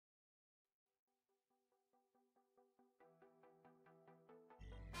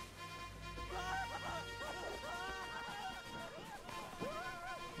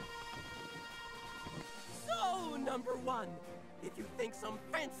if you think some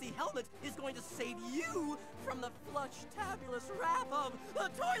fancy helmet is going to save you from the flush-tabulous wrath of the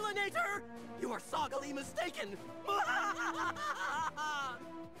Toilinator, you are soggily mistaken!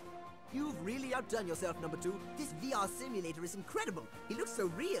 You've really outdone yourself, number 2. This VR simulator is incredible. He looks so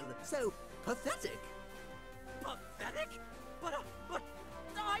real, so pathetic. Pathetic? But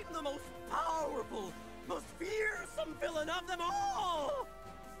I'm the most powerful, most fearsome villain of them all!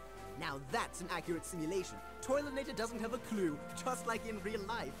 Now that's an accurate simulation. Toilinator doesn't have a clue, just like in real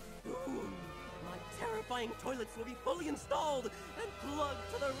life. My terrifying toilets will be fully installed and plugged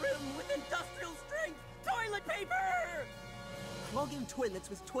to the rim with industrial strength toilet paper! Clogging toilets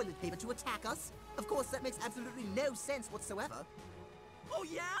with toilet paper to attack us? Of course, that makes absolutely no sense whatsoever. Oh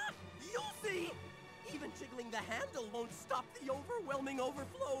yeah? You'll see! Even jiggling the handle won't stop the overwhelming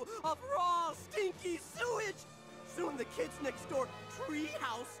overflow of raw, stinky sewage! Soon the kids next door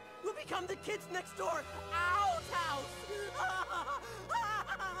treehouse will become the kids next door outhouse!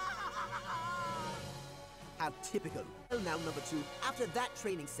 How typical. Well now, number 2, after that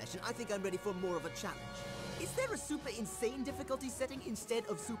training session, I think I'm ready for more of a challenge. Is there a super insane difficulty setting instead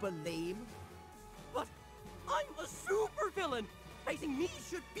of super lame? But I'm a super villain! Facing me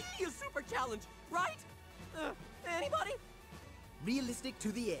should be a super challenge, right? Anybody? Realistic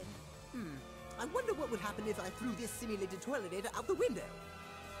to the end. I wonder what would happen if I threw this simulated toilinator out the window.